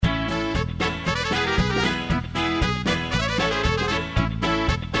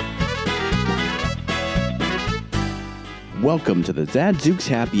Welcome to the Zadzooks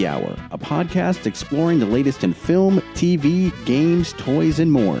Happy Hour, a podcast exploring the latest in film, TV, games, toys,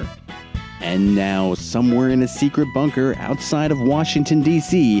 and more. And now, somewhere in a secret bunker outside of Washington,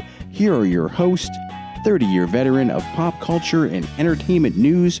 D.C., here are your hosts, 30-year veteran of pop culture and entertainment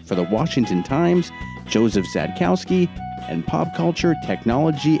news for the Washington Times, Joseph Zadkowski, and pop culture,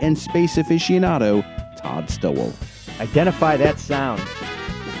 technology, and space aficionado, Todd Stowell. Identify that sound.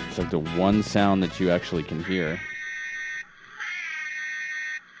 It's like the one sound that you actually can hear.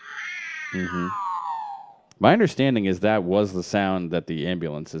 Mm-hmm. My understanding is that was the sound that the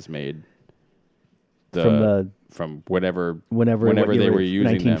ambulances made. From whenever they were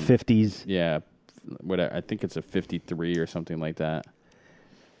using 1950s. them. Yeah, whatever. I think it's a 53 or something like that.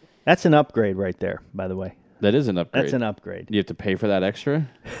 That's an upgrade right there, by the way. That is an upgrade. That's an upgrade. You have to pay for that extra?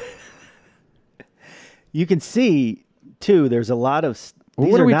 You can see, too, there's a lot of...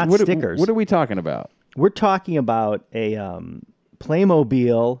 These are not stickers. What are we talking about? We're talking about a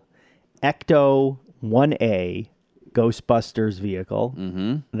Playmobil Ecto 1A Ghostbusters vehicle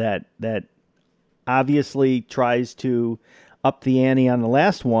that obviously tries to up the ante on the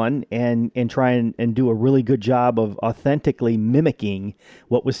last one and try and do a really good job of authentically mimicking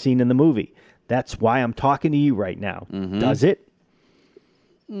what was seen in the movie. That's why I'm talking to you right now. Mm-hmm. Does it?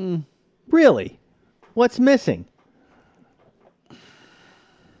 Really? What's missing?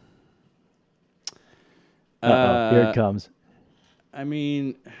 Here it comes. I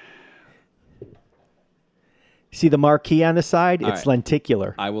mean... See the marquee on the side? It's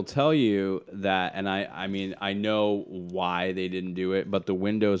lenticular. I will tell you that, and I mean, I know why they didn't do it, but the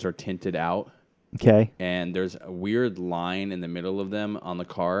windows are tinted out. Okay. And there's a weird line in the middle of them on the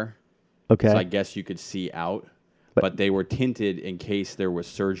car. Okay. So I guess you could see out. But they were tinted in case there was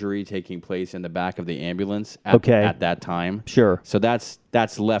surgery taking place in the back of the ambulance at that time. Sure. So that's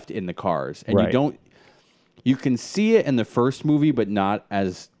left in the cars. And you can see it in the first movie, but not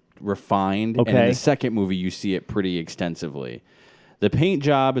as refined. Okay. And in the second movie, you see it pretty extensively. The paint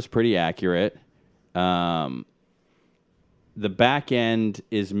job is pretty accurate. The back end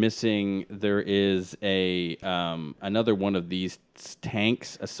is missing. There is a another one of these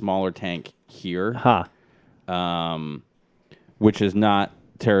tanks, a smaller tank here. Which is not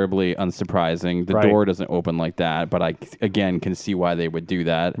terribly unsurprising. The door doesn't open like that, but I, again, can see why they would do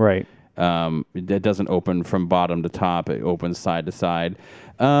that. Right. It doesn't open from bottom to top. It opens side to side.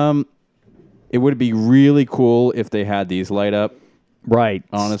 It would be really cool if they had these light up. Right.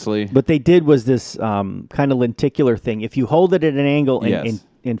 Honestly. What they did was this kind of lenticular thing. If you hold it at an angle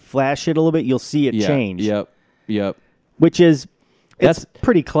and flash it a little bit, you'll see it change. Yep. Which is... It's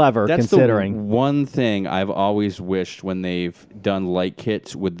pretty clever, considering. The one thing I've always wished when they've done light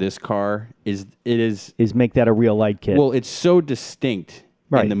kits with this car is make that a real light kit. Well, it's so distinct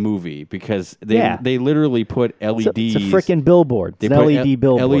in the movie because they literally put LEDs. It's a freaking billboard. It's an LED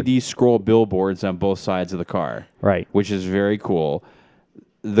billboard. LED scroll billboards on both sides of the car. Right. Which is very cool.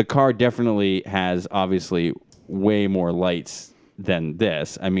 The car definitely has, obviously, way more lights than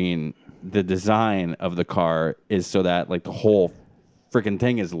this. I mean, the design of the car is so that like the whole freaking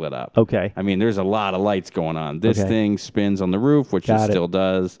thing is lit up. Okay. I mean, there's a lot of lights going on. This thing spins on the roof, which it still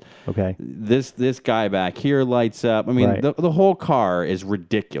does. Okay. This guy back here lights up. I mean, the whole car is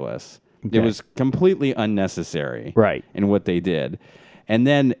ridiculous. Okay. It was completely unnecessary in what they did. And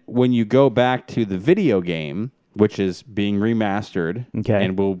then when you go back to the video game, which is being remastered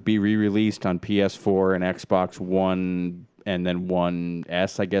and will be re-released on PS4 and Xbox One and then One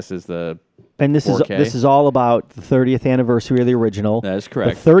S, I guess, is the... And this 4K. is all about the 30th anniversary of the original. That is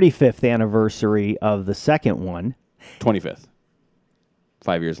correct. The 35th anniversary of the second one. 25th.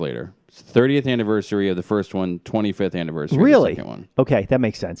 5 years later. 30th anniversary of the first one, 25th anniversary of the second one. Okay, that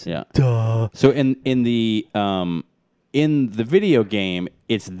makes sense. Yeah. Duh. So in the video game,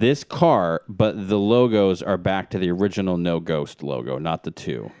 it's this car, but the logos are back to the original No Ghost logo, not the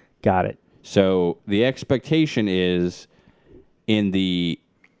two. Got it. So the expectation is in the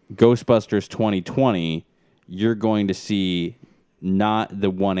Ghostbusters 2020, you're going to see not the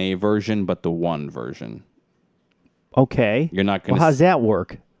 1A version, but the 1 version. Okay. You're not going to... Well, how's that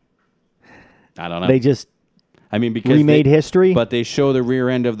work? I don't know. They just because remade history? But they show the rear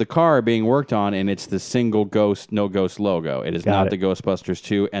end of the car being worked on, and it's the single Ghost, No Ghost logo. It is not the Ghostbusters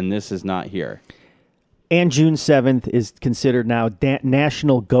 2, and this is not here. And June 7th is considered now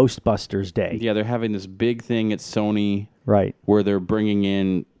National Ghostbusters Day. Yeah, they're having this big thing at Sony... Right. Where they're bringing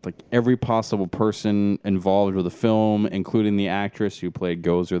in like every possible person involved with the film, including the actress who played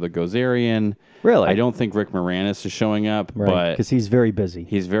Gozer the Gozerian. Really? I don't think Rick Moranis is showing up, but because he's very busy.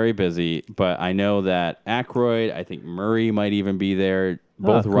 He's very busy, but I know that Aykroyd, I think Murray might even be there.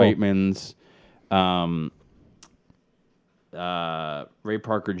 Both cool. Reitmans. Ray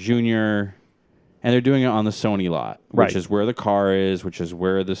Parker Jr., and they're doing it on the Sony lot, which Right. is where the car is, which is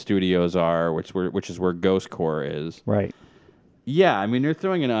where the studios are, which is where Ghost Core is. Right. Yeah, I mean, they're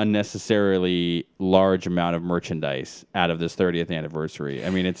throwing an unnecessarily large amount of merchandise out of this 30th anniversary. I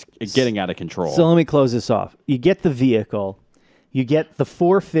mean, it's getting out of control. So let me close this off. You get the vehicle, you get the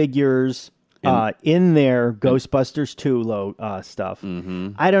 4 figures in their Ghostbusters 2 stuff. Mm-hmm.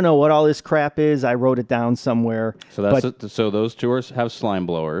 I don't know what all this crap is. I wrote it down somewhere. So so those two have slime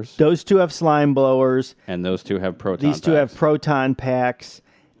blowers, Those 2 have slime blowers. and those 2 have proton. These 2 have proton packs.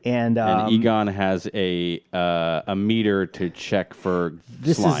 And Egon has a meter to check for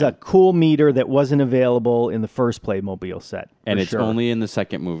this slime. is a cool meter that wasn't available in the first Playmobil set. And it's sure. only in the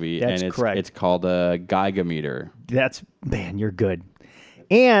second movie. That's and it's correct. It's called a Geiger-meter. Man, you're good.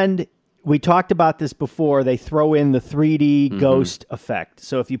 And we talked about this before. They throw in the 3D ghost effect.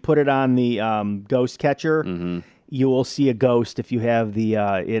 So if you put it on the ghost catcher, you will see a ghost if you have the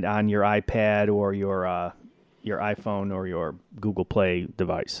it on your iPad or your iPhone or your Google Play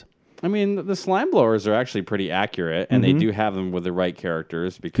device. I mean, the slime blowers are actually pretty accurate, and they do have them with the right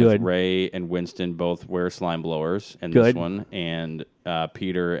characters because Good. Ray and Winston both wear slime blowers in Good. this one, and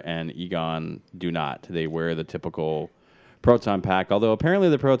Peter and Egon do not. They wear the typical proton pack, although apparently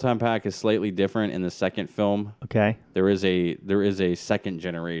the proton pack is slightly different in the second film. Okay. There is a second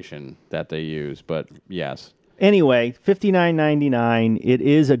generation that they use, but yes. Anyway, $59.99. It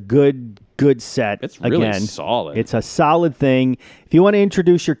is a good set. It's really Again, solid. It's a solid thing. If you want to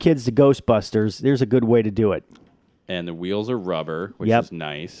introduce your kids to Ghostbusters, there's a good way to do it. And the wheels are rubber, which Yep. is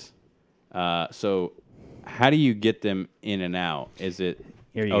nice. So how do you get them in and out? Is it...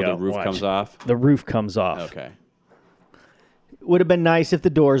 Here you go. the roof Watch. comes off? The roof comes off. Okay. It would have been nice if the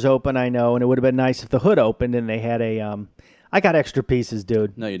doors open, I know, and it would have been nice if the hood opened and they had a... I got extra pieces,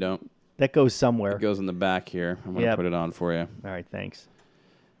 dude. No, you don't. That goes somewhere. It goes in the back here. I'm going to Yep. put it on for you. All right, thanks.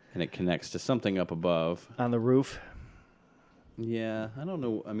 And it connects to something up above. On the roof. Yeah, I don't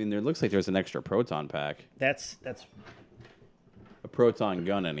know. I mean, there looks like there's an extra proton pack. That's A proton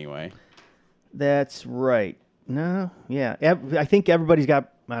gun, anyway. right. No, yeah. I think everybody's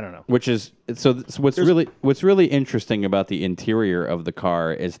got... I don't know. Which is... So what's really interesting about the interior of the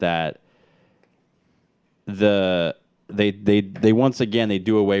car is that they once again, they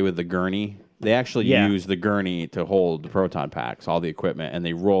do away with the gurney. They actually use the gurney to hold the proton packs, all the equipment, and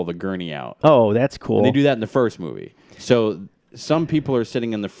they roll the gurney out. Oh, that's cool. And they do that in the first movie. So some people are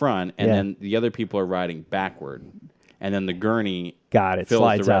sitting in the front, and Yeah. then the other people are riding backward. And then the gurney Got it. fills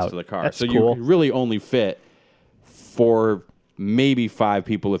Slides the rest out. of the car. That's so cool. you really only fit 4, maybe 5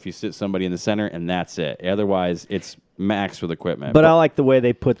 people if you sit somebody in the center, and that's it. Otherwise, it's maxed with equipment. But I like the way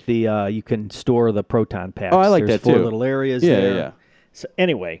they put the you can store the proton packs. Oh, I like There's that, 4 too. little areas Yeah, there. yeah. So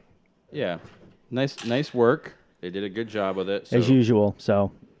anyway, Yeah. Nice work. They did a good job with it. So, as usual.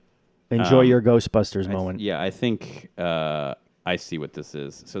 So enjoy your Ghostbusters moment. Yeah, I think I see what this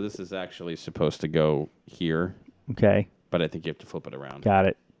is. So this is actually supposed to go here, Okay. but I think you have to flip it around. Got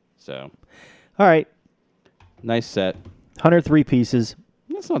it. So All right. nice set. 103 pieces.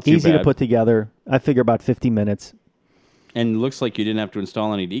 That's not too Easy bad. to put together. I figure about 50 minutes. And looks like you didn't have to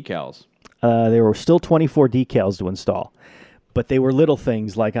install any decals. There were still 24 decals to install, but they were little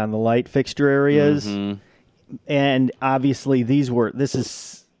things like on the light fixture areas. Mm-hmm. And obviously this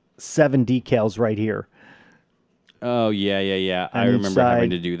is 7 decals right here. Oh yeah. I On each remember having side.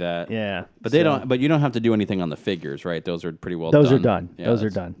 to do that. Yeah. But they so- don't. But you don't have to do anything on the figures, right? Those are pretty well. Those done. are done. Yeah, Those are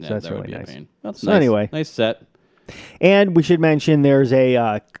that's- done. Yeah, So that's that would really be a nice. pain. That's So nice. anyway. Nice set. And we should mention there's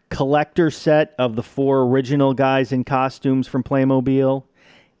a collector set of the 4 original guys in costumes from Playmobil,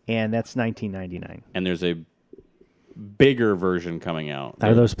 and that's $19.99. And there's a bigger version coming out.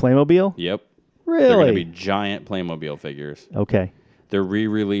 Are those Playmobil? Yep. Really? They're going to be giant Playmobil figures. Okay. They're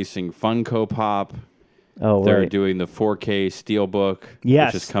re-releasing Funko Pop. Oh, They're right. doing the 4K Steelbook,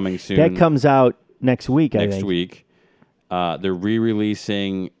 Yes. which is coming soon. That comes out next week, I next think. week. They're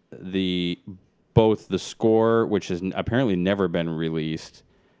re-releasing both the score, which has apparently never been released,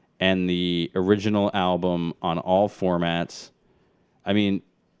 and the original album on all formats. I mean,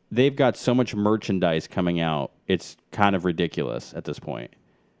 they've got so much merchandise coming out. It's kind of ridiculous at this point.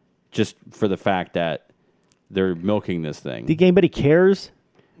 Just for the fact that they're milking this thing. Do you think anybody cares?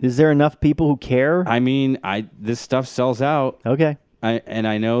 Is there enough people who care? I mean, this stuff sells out. Okay.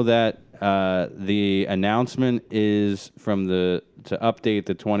 I know that the announcement is to update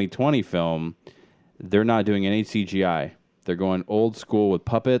the 2020 film. They're not doing any CGI. They're going old school with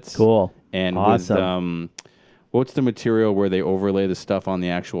puppets. Cool. And Awesome. with what's the material where they overlay the stuff on the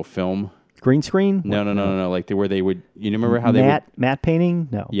actual film? Green screen? No. Like where they would. You remember how they would? Matte painting?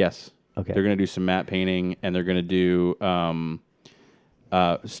 No. Yes. Okay. They're going to do some matte painting, and they're going to do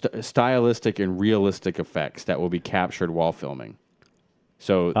stylistic and realistic effects that will be captured while filming.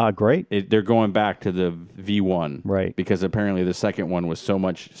 So great. they're going back to the V1. Right. Because apparently the second one was so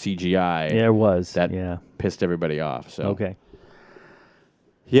much CGI. Yeah, it was. That yeah. pissed everybody off. So Okay.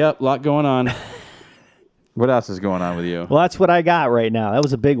 Yep, a lot going on. What else is going on with you? Well, that's what I got right now. That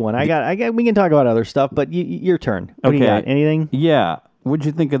was a big one. I got. We can talk about other stuff, but your turn. What do you got? Anything? Yeah. What'd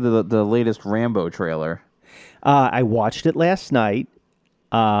you think of the latest Rambo trailer? I watched it last night.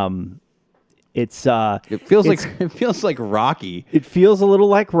 It feels like Rocky. It feels a little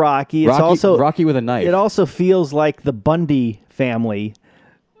like Rocky. It's also Rocky with a knife. It also feels like the Bundy family,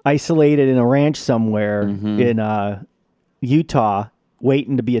 isolated in a ranch somewhere in Utah,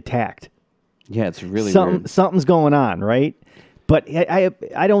 waiting to be attacked. Yeah, it's really weird. Something's going on, right? But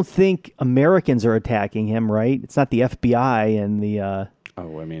I don't think Americans are attacking him, right? It's not the FBI and the. I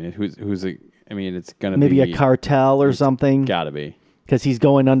mean, it's gonna maybe be a cartel or something. Gotta be. Because he's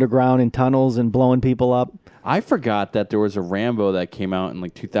going underground in tunnels and blowing people up. I forgot that there was a Rambo that came out in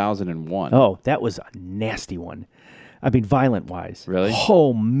like 2001. Oh, that was a nasty one. I mean, violent-wise. Really?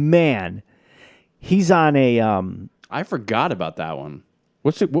 Oh, man. He's on a... I forgot about that one.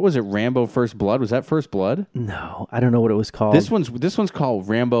 What was it? Rambo First Blood? Was that First Blood? No, I don't know what it was called. This one's called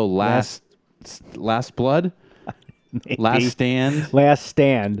Rambo Last Blood? Last Stand? Last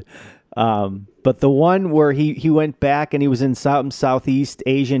Stand. But the one where he went back and he was in some Southeast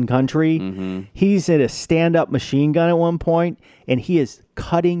Asian country, he's in a stand-up machine gun at one point, and he is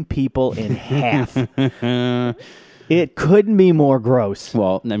cutting people in half. It couldn't be more gross.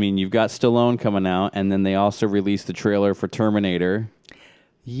 Well, I mean, you've got Stallone coming out, and then they also released the trailer for Terminator.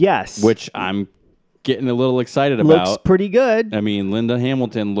 Yes. Which I'm getting a little excited about. Looks pretty good. I mean, Linda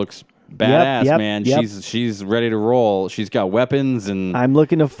Hamilton looks badass, man. Yep. She's ready to roll. She's got weapons, and I'm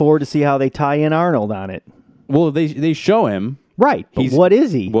looking forward to see how they tie in Arnold on it. Well, they show him. Right, but what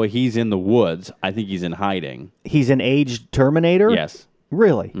is he? Well, he's in the woods. I think he's in hiding. He's an aged Terminator? Yes.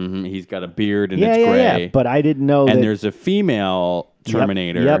 Really? Mm-hmm. He's got a beard and it's gray. Yeah, but I didn't know and that... there's a female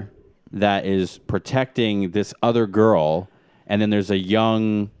Terminator that is protecting this other girl, and then there's a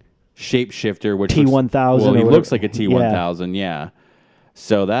young shapeshifter, which T-1000. He looks like a T-1000, yeah.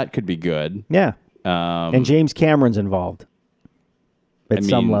 So that could be good. Yeah. And James Cameron's involved at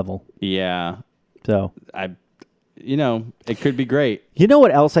some level. Yeah. So it could be great. You know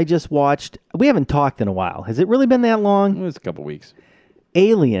what else I just watched? We haven't talked in a while. Has it really been that long? It was a couple weeks.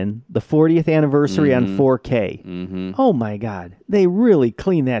 Alien, the 40th anniversary on 4K. Mm-hmm. Oh, my God. They really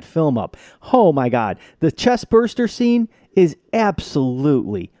cleaned that film up. Oh, my God. The chest burster scene is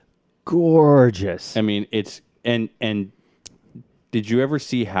absolutely gorgeous. I mean, it's... And did you ever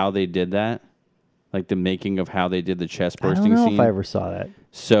see how they did that? Like the making of how they did the chest bursting scene? I don't know if I ever saw that.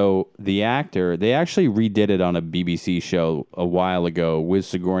 So the actor, they actually redid it on a BBC show a while ago with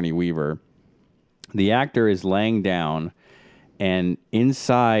Sigourney Weaver. The actor is laying down, and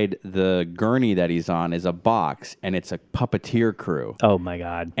inside the gurney that he's on is a box, and it's a puppeteer crew. Oh, my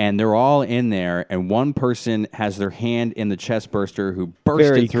God. And they're all in there, and one person has their hand in the chest burster who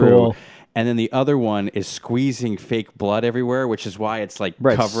burst it through. Cool. And then the other one is squeezing fake blood everywhere, which is why it's like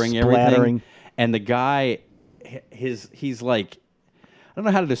covering splattering everything. And the guy, he's like, I don't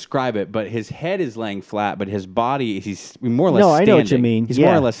know how to describe it, but his head is laying flat, but his body, he's more or less standing. No, I know what you mean. He's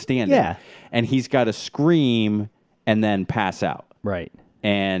more or less standing. Yeah. And he's got to scream and then pass out. Right.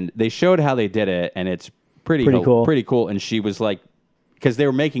 And they showed how they did it, and it's pretty cool. Pretty cool. And she was like, because they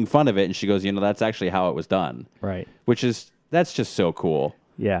were making fun of it, and she goes, that's actually how it was done. Right. That's just so cool.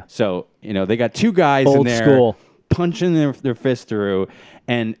 Yeah. So, they got two guys in there school. punching their fist through,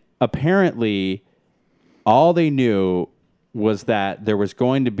 and apparently all they knew was that there was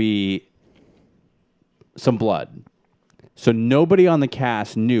going to be some blood. So nobody on the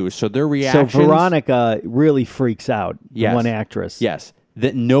cast knew. So their reactions... So Veronica really freaks out, the one actress. Yes.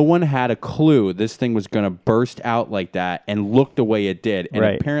 That no one had a clue this thing was going to burst out like that and look the way it did. And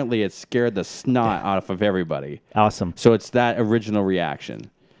apparently it scared the snot off of everybody. Awesome. So it's that original reaction.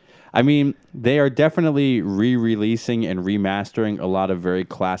 I mean, they are definitely re-releasing and remastering a lot of very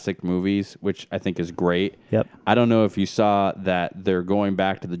classic movies, which I think is great. Yep. I don't know if you saw that they're going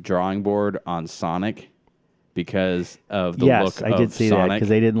back to the drawing board on Sonic because of the look of Sonic. Yes, I did see that because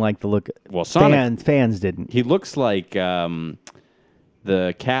they didn't like the look. Well, Sonic... Fans didn't. He looks like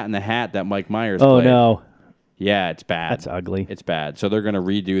the Cat in the Hat that Mike Myers played. Oh, no. Yeah, it's bad. That's ugly. It's bad. So they're going to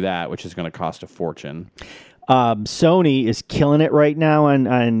redo that, which is going to cost a fortune. Sony is killing it right now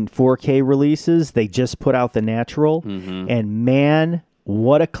on 4K releases. They just put out The Natural, and man,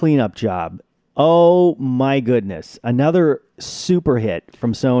 what a cleanup job. Oh my goodness. Another super hit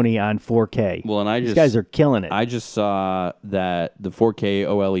from Sony on 4K. Well, and These guys are killing it. I just saw that the 4K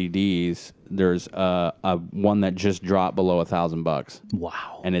OLEDs, there's a one that just dropped below $1,000,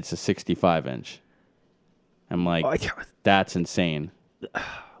 Wow. and it's a 65-inch. I'm like, Oh, that's insane.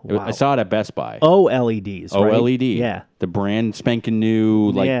 wow. I saw it at Best Buy. OLEDs, right? OLED. Yeah. The brand spanking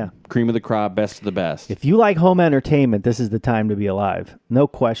new, cream of the crop, best of the best. If you like home entertainment, this is the time to be alive. No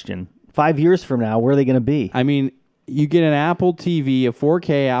question. 5 years from now, where are they going to be? I mean, you get an Apple TV, a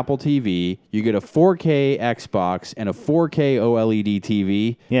 4K Apple TV, you get a 4K Xbox, and a 4K OLED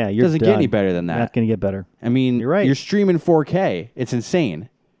TV. Yeah, you're doesn't get done. any better than that. Not going to get better. I mean, You're right. You're streaming 4K. It's insane.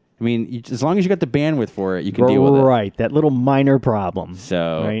 I mean, as long as you got the bandwidth for it, you can deal with it. Right, that little minor problem.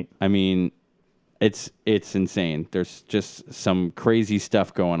 So, right? I mean, it's insane. There's just some crazy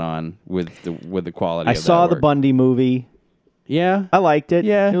stuff going on with the quality. I of saw that the work. Bundy movie. Yeah, I liked it.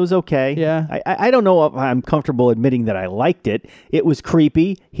 Yeah. It was okay. Yeah. I don't know if I'm comfortable admitting that I liked it. It was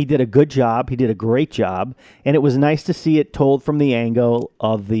creepy. He did a good job. He did a great job. And it was nice to see it told from the angle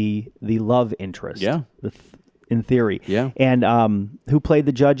of the love interest. Yeah. In theory. Yeah. And who played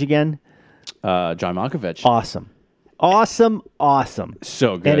the judge again? John Malkovich. Awesome. Awesome.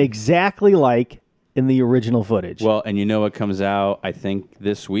 So good. And exactly like in the original footage. Well, and you know what comes out, I think,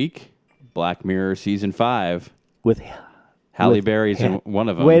 this week? Black Mirror Season 5. With Halle Berry's in one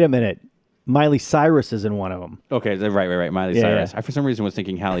of them. Wait a minute. Miley Cyrus is in one of them. Okay, right. Miley Cyrus. yeah. I, for some reason, was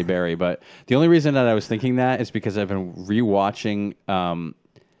thinking Halle Berry, but the only reason that I was thinking that is because I've been rewatching.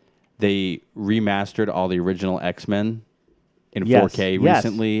 They remastered all the original X-Men in Yes, 4K yes.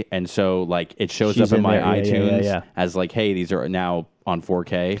 recently, and so like it shows She's up in in my there. Yeah, iTunes yeah. as like, hey, these are now on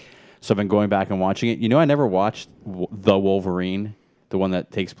 4K. So I've been going back and watching it. You know, I never watched The Wolverine, the one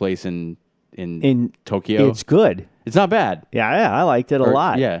that takes place in Tokyo. It's good. It's not bad. Yeah, I liked it a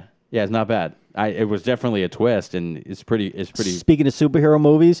lot. Yeah, it's not bad. It was definitely a twist, and it's pretty. Speaking of superhero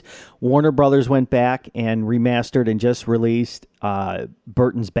movies, Warner Brothers went back and remastered and just released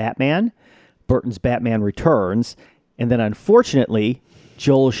Burton's Batman Returns, and then unfortunately,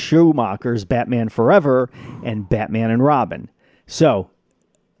 Joel Schumacher's Batman Forever and Batman and Robin. So,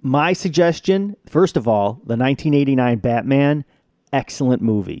 my suggestion, first of all, the 1989 Batman, excellent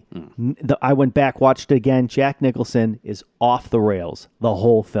movie. I went back, watched it again. Jack Nicholson is off the rails the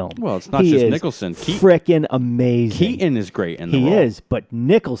whole film. Well, it's not He just is Nicholson. Freaking amazing. Keaton is great in the role. He is, but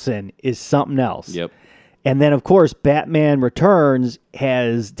Nicholson is something else. Yep. And then, of course, Batman Returns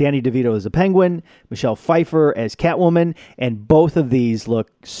has Danny DeVito as the Penguin, Michelle Pfeiffer as Catwoman, and both of these look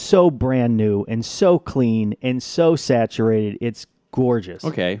so brand new and so clean and so saturated. It's gorgeous.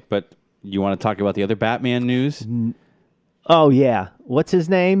 Okay, but you want to talk about the other Batman news? Oh, yeah. What's his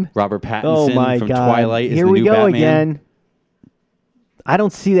name? Robert Pattinson Oh, my from God. Twilight is Here the we new go Batman. again. I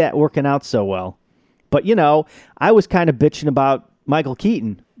don't see that working out so well. But, you know, I was kind of bitching about Michael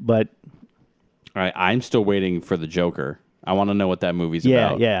Keaton, but... All right, I'm still waiting for the Joker. I want to know what that movie's Yeah,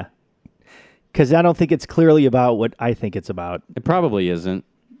 about. yeah. Because I don't think it's clearly about what I think it's about. It probably isn't.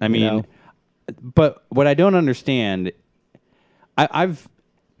 I mean, know? but what I don't understand, I've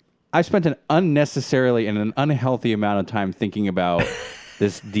spent an unnecessarily and an unhealthy amount of time thinking about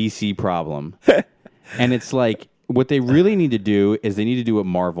this DC problem. And it's like, what they really need to do is they need to do what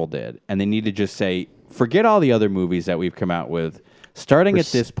Marvel did. And they need to just say, forget all the other movies that we've come out with. Starting at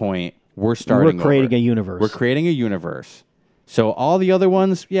this point, we're creating over. a universe. We're creating a universe. So all the other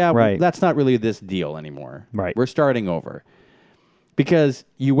ones, Right. that's not really this deal anymore. Right. We're starting over. Because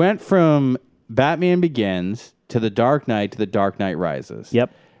you went from Batman Begins to The Dark Knight to The Dark Knight Rises.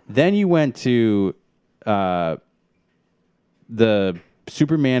 Yep. Then you went to the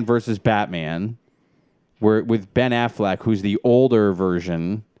Superman versus Batman, where with Ben Affleck, who's the older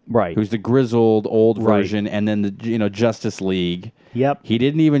version, Right. Who's the grizzled old Right. version, and then the Justice League. Yep. He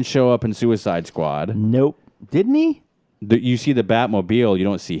didn't even show up in Suicide Squad. Nope. Didn't he? You see the Batmobile, you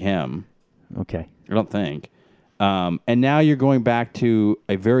don't see him. Okay. I don't think. And now you're going back to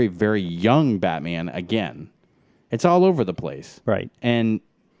a very, very young Batman again. It's all over the place. Right. And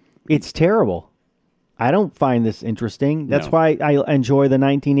It's terrible. I don't find this interesting. That's No. why I enjoy the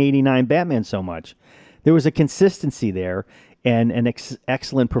 1989 Batman so much. There was a consistency there and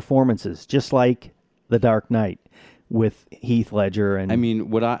excellent performances, just like The Dark Knight with Heath Ledger and I mean,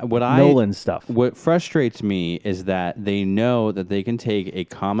 Nolan stuff. What frustrates me is that they know that they can take a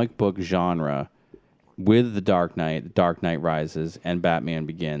comic book genre with The Dark Knight Rises, and Batman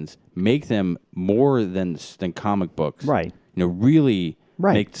Begins, make them more than comic books. Right. Really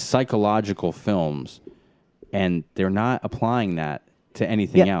Right. make psychological films, and they're not applying that to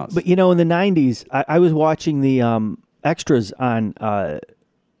anything else. But, in the 90s, I was watching the extras on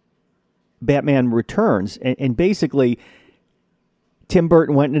Batman Returns, and basically Tim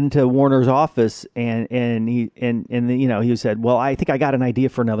Burton went into Warner's office and he said, well, I think I got an idea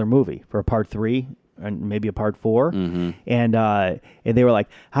for another movie, for a part 3 and maybe a part 4. Mm-hmm. And they were like,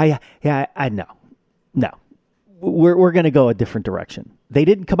 I no, we're going to go a different direction. They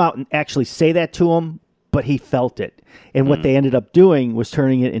didn't come out and actually say that to him, but he felt it. And what they ended up doing was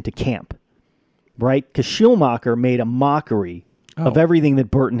turning it into camp, right? Because Schumacher made a mockery of everything that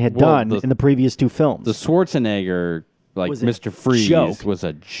Burton had done in the previous 2 films. The Schwarzenegger, like Mr. Freeze, was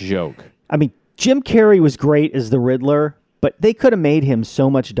a joke. I mean, Jim Carrey was great as the Riddler, but they could have made him so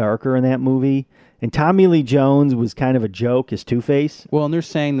much darker in that movie. And Tommy Lee Jones was kind of a joke as Two-Face. Well, and they're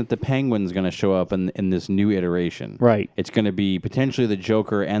saying that the Penguin's going to show up in this new iteration. Right. It's going to be potentially the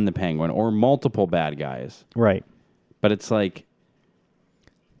Joker and the Penguin, or multiple bad guys. Right. But it's like,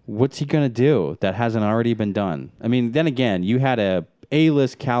 what's he going to do that hasn't already been done? I mean, then again, you had a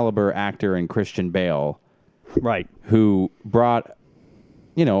A-list caliber actor in Christian Bale, right, who brought,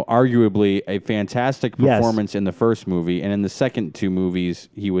 arguably a fantastic performance in the first movie, and in the second 2 movies,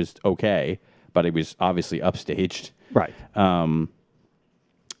 he was okay, but he was obviously upstaged. Right. I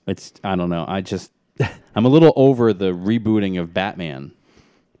don't know. I'm a little over the rebooting of Batman.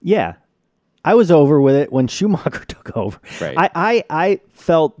 Yeah. I was over with it when Schumacher took over. Right. I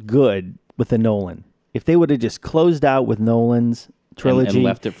felt good with the Nolan. If they would have just closed out with Nolan's trilogy and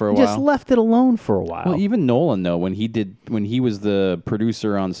left it for a while, just left it alone for a while. Well, even Nolan though, when he was the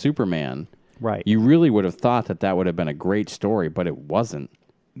producer on Superman, right, you really would have thought that would have been a great story, but it wasn't.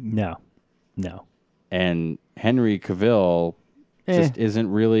 No. And Henry Cavill just isn't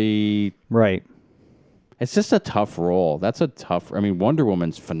really right. It's just a tough role. Wonder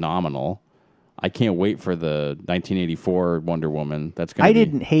Woman's phenomenal. I can't wait for the 1984 Wonder Woman. I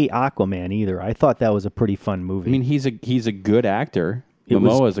didn't hate Aquaman either. I thought that was a pretty fun movie. I mean, he's a good actor.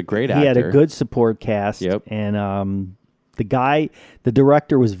 Momoa's a great actor. He had a good support cast. Yep. And the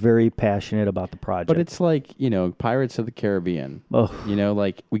director was very passionate about the project. But it's like, Pirates of the Caribbean. Oh.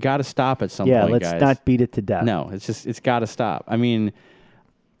 We got to stop at some point, guys. Yeah, let's not beat it to death. No, it's got to stop. I mean...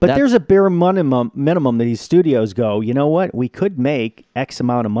 But there's a bare minimum that these studios go, you know what? We could make X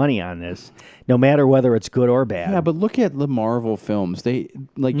amount of money on this, no matter whether it's good or bad. Yeah, but look at the Marvel films.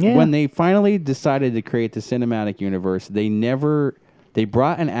 When they finally decided to create the cinematic universe, they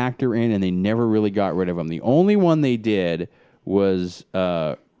brought an actor in and they never really got rid of him. The only one they did was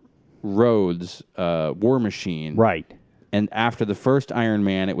Rhodes, War Machine. Right. And after the first Iron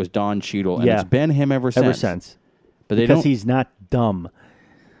Man, it was Don Cheadle, and it's been him ever since. But because he's not dumb.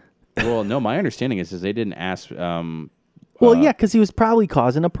 Well, no, my understanding is they didn't ask. Because he was probably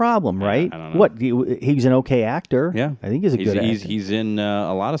causing a problem, right? I don't know. What? He's an okay actor. Yeah, I think he's a good actor. He's in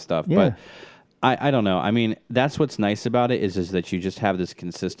a lot of stuff, yeah. But I don't know. I mean, that's what's nice about it is that you just have this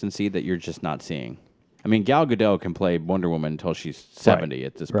consistency that you're just not seeing. I mean, Gal Gadot can play Wonder Woman until she's 70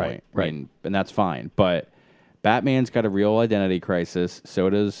 at this point, right? I mean, and that's fine. But Batman's got a real identity crisis. So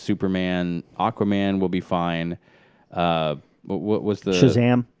does Superman. Aquaman will be fine. What was the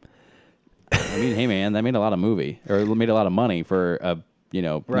Shazam? I mean, hey man, that made a lot of money for a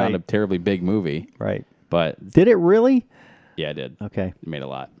not a terribly big movie, right? But did it really? Yeah, it did. Okay, it made a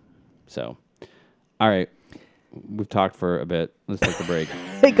lot. So, all right, we've talked for a bit. Let's take a break.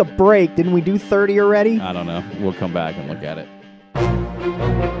 Take a break? Didn't we do 30 already? I don't know. We'll come back and look at it.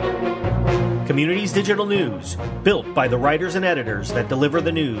 Communities Digital News, built by the writers and editors that deliver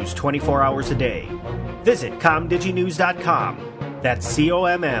the news 24 hours a day. Visit comdiginews.com. That's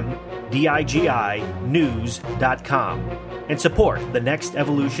COMMDIGI news.com. And support the next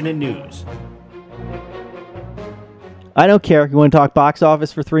evolution in news. I don't care. You want to talk box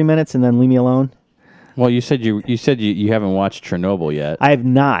office for 3 minutes and then leave me alone? Well, you said you haven't watched Chernobyl yet. I have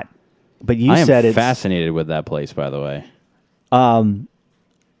not. But you said it's... I am fascinated with that place, by the way. I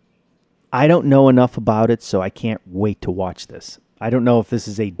don't know enough about it, so I can't wait to watch this. I don't know if this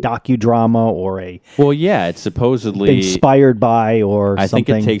is a docudrama or a... Well, yeah, it's supposedly... inspired by or I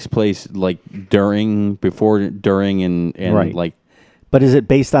something. think it takes place during, and right. like... But is it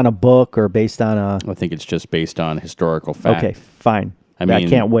based on a book or based on a... I think it's just based on historical fact. Okay, fine. I mean, I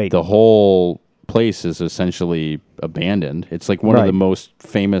can't wait. The whole place is essentially abandoned. It's like one of the most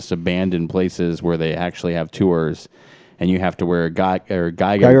famous abandoned places where they actually have tours, and you have to wear Geiger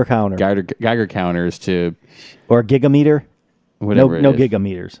counters to... Or a gigameter? Whatever no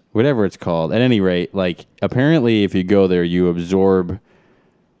gigameters. Whatever it's called. At any rate, apparently if you go there, you absorb...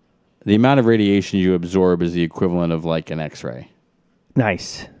 The amount of radiation you absorb is the equivalent of an X-ray.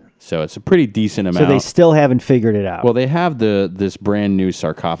 Nice. So it's a pretty decent amount. So they still haven't figured it out. Well, they have this brand new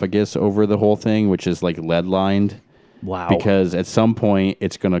sarcophagus over the whole thing, which is lead lined. Wow. Because at some point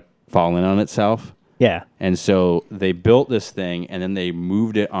it's going to fall in on itself. Yeah. And so they built this thing, and then they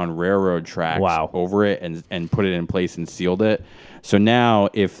moved it on railroad tracks over it and put it in place and sealed it. So now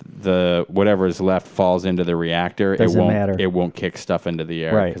if the whatever is left falls into the reactor, Doesn't matter. It won't kick stuff into the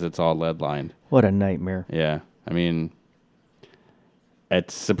air because it's all lead lined. What a nightmare. Yeah. I mean,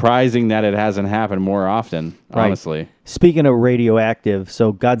 it's surprising that it hasn't happened more often, honestly. Speaking of radioactive,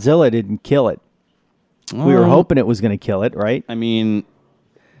 so Godzilla didn't kill it. We were hoping it was going to kill it, right? I mean,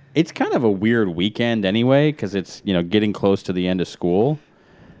 it's kind of a weird weekend anyway because it's, getting close to the end of school.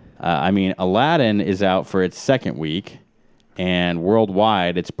 I mean, Aladdin is out for its second week, and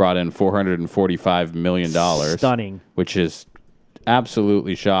worldwide it's brought in $445 million. Stunning. Which is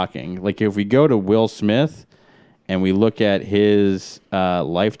absolutely shocking. Like, if we go to Will Smith and we look at his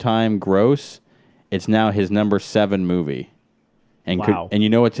lifetime gross, it's now his number 7 movie. And wow. And you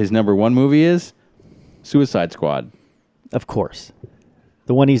know what his number 1 movie is? Suicide Squad. Of course.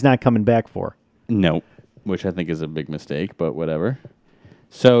 The one he's not coming back for. No, which I think is a big mistake, but whatever.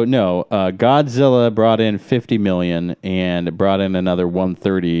 So, no, Godzilla brought in $50 million and brought in another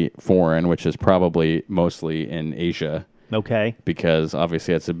 $130 foreign, which is probably mostly in Asia. Okay. Because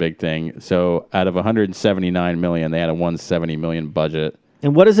obviously that's a big thing. So out of $179 million, they had a $170 million budget.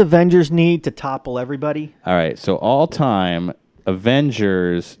 And what does Avengers need to topple everybody? All right. So all time,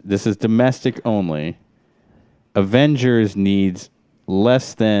 Avengers, this is domestic only. Avengers needs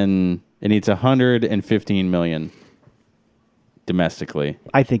it needs $115 million domestically.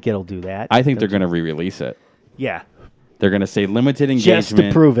 I think it'll do that. I think they're going to re-release it. Yeah. They're going to say limited engagement. Just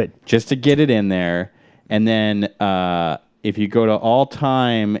to prove it. Just to get it in there. And then if you go to all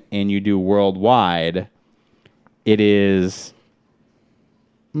time and you do worldwide, it is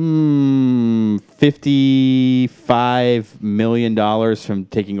 $55 million from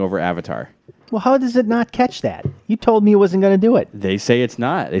taking over Avatar. Well, how does it not catch that? You told me it wasn't going to do it. They say it's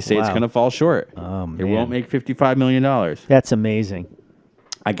not. They say it's going to fall short. Oh, man. It won't make $55 million. That's amazing.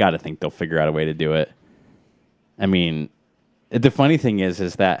 I got to think they'll figure out a way to do it. I mean, the funny thing is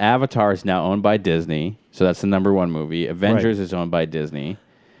that Avatar is now owned by Disney, so that's the number 1 movie. Avengers is owned by Disney.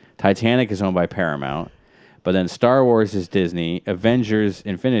 Titanic is owned by Paramount. But then Star Wars is Disney. Avengers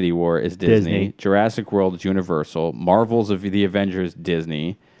Infinity War is Disney. Jurassic World is Universal. Marvel's of the Avengers,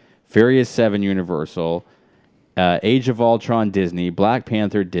 Disney. Furious 7, Universal. Age of Ultron, Disney. Black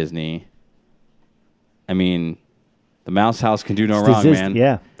Panther, Disney. I mean, the Mouse House can do no wrong, man.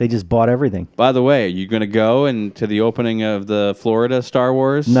 Yeah, they just bought everything. By the way, are you going to go to the opening of the Florida Star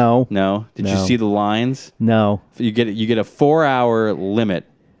Wars? No. No? Did you see the lines? No. You get a 4-hour limit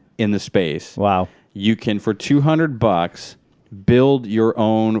in the space. Wow. You can, for $200, build your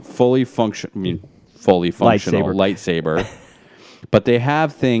own fully functional lightsaber. But they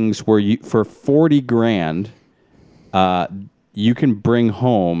have things where for $40,000, you can bring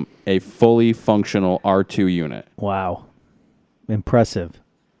home a fully functional R2 unit. Wow. Impressive.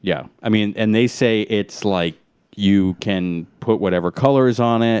 Yeah. I mean, and they say it's like you can put whatever colors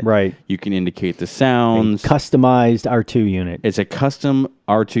on it. Right. You can indicate the sounds. A customized R2 unit. It's a custom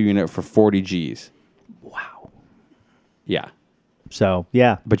R2 unit for 40 Gs. Wow. Yeah. So,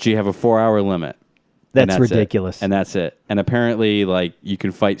 yeah. But you have a 4-hour limit. That's ridiculous. And that's it. And apparently, like, you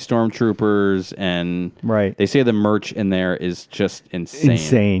can fight stormtroopers, and they say the merch in there is just insane.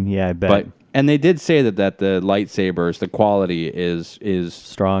 Insane, yeah, I bet. And they did say that the lightsabers, the quality is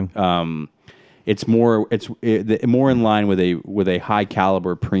strong. It's more in line with a high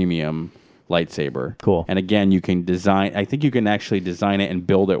caliber premium lightsaber. Cool. And again, you can design. I think you can actually design it and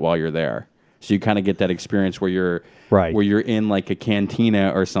build it while you're there. So you kind of get that experience where you're in like a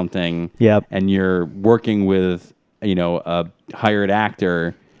cantina or something. Yep. And you're working with a hired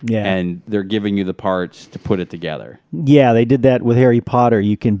actor. Yeah. And they're giving you the parts to put it together. Yeah, they did that with Harry Potter.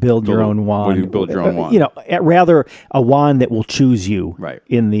 You can build your own wand. You build your own wand. Rather a wand that will choose you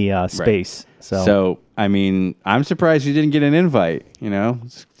in the space. Right. So, I mean, I'm surprised you didn't get an invite,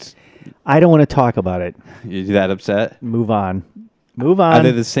 I don't want to talk about it. You that upset? Move on. Move on. Are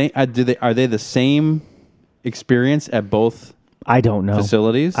they the same? Are they the same experience at both? I don't know.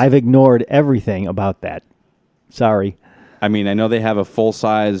 Facilities? I've ignored everything about that. Sorry. I mean, I know they have a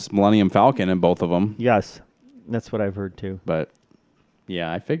full-size Millennium Falcon in both of them. Yes, that's what I've heard too. But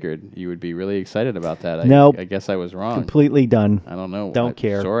yeah, I figured you would be really excited about that. Nope. I guess I was wrong. Completely done. I don't know. Don't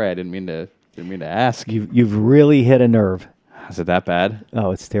care. Sorry, I didn't mean to ask. You've really hit a nerve. Is it that bad?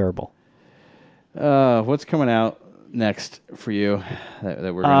 Oh, it's terrible. What's coming out next for you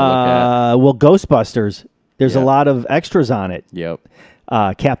that we're going to look at? Well, Ghostbusters. There's a lot of extras on it. Yep.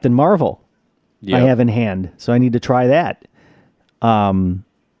 Captain Marvel. Yep. I have in hand, so I need to try that. I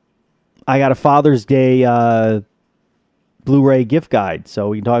got a Father's Day Blu-ray gift guide, so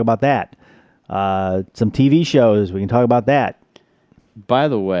we can talk about that. Some TV shows, we can talk about that. By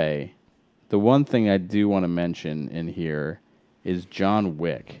the way, the one thing I do want to mention in here is John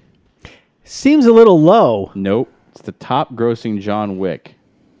Wick. Seems a little low. Nope. It's the top grossing John Wick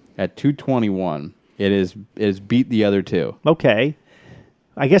at 221. It is beat the other two. Okay.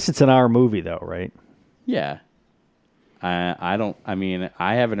 I guess it's an hour movie, though, right? Yeah. I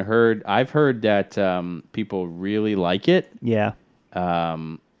haven't heard. I've heard that people really like it. Yeah.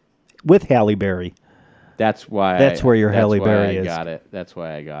 With Halle Berry. That's why. That's where your Halle Berry is. Got it. That's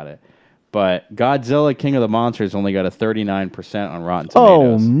why I got it. But Godzilla King of the Monsters only got a 39% on Rotten Oh,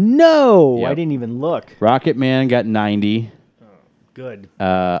 Tomatoes. no. Yep. I didn't even look. Rocket Man got 90. Good.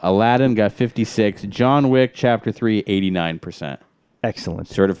 Aladdin got 56. John Wick Chapter 3, 89%. Excellent.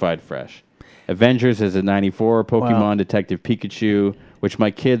 Certified fresh. Avengers is a 94. Pokemon Wow. Detective Pikachu, which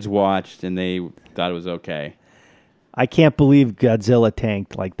my kids watched and they thought it was okay. I can't believe Godzilla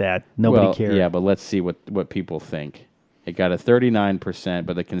tanked like that. Nobody cared. Yeah, but let's see what people think. It got a 39%,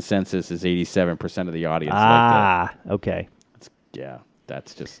 but the consensus is 87% of the audience liked it. Okay.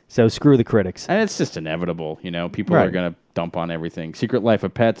 That's just... So screw the critics. And it's just inevitable, People Right. are going to dump on everything. Secret Life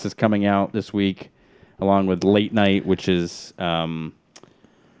of Pets is coming out this week, along with Late Night, which is with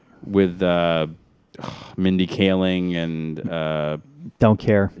Mindy Kaling and... Don't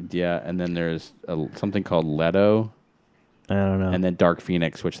care. Yeah, and then there's something called Leto. I don't know. And then Dark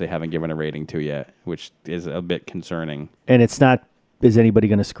Phoenix, which they haven't given a rating to yet, which is a bit concerning. And it's not... Is anybody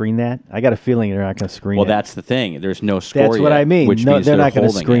going to screen that? I got a feeling they're not going to screen it. Well, that's the thing. There's no score That's what yet, I mean. Which No, means they're not going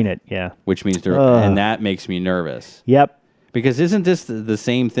to holding screen it. Yeah. Which means they're... And that makes me nervous. Yep. Because isn't this the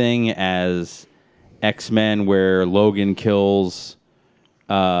same thing as X-Men where Logan kills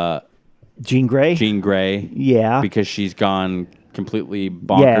Jean Grey? Jean Grey? Yeah. Because she's gone completely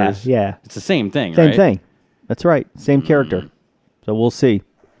bonkers. Yeah. It's the same thing, Same right? thing. That's right. Same character. So we'll see.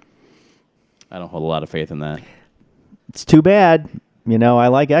 I don't hold a lot of faith in that. It's too bad. I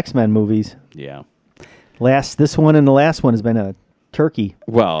like X-Men movies. Yeah. This one and the last one has been a turkey.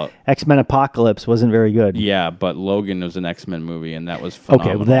 Well, X-Men Apocalypse wasn't very good. yeah, but Logan was an X-Men movie, and that was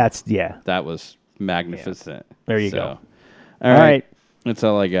phenomenal. Okay, well That was magnificent. There you go. All right. That's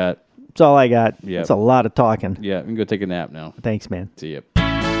all I got. That's all I got. Yep. That's a lot of talking. Yeah, we can go take a nap now. Thanks, man. See ya.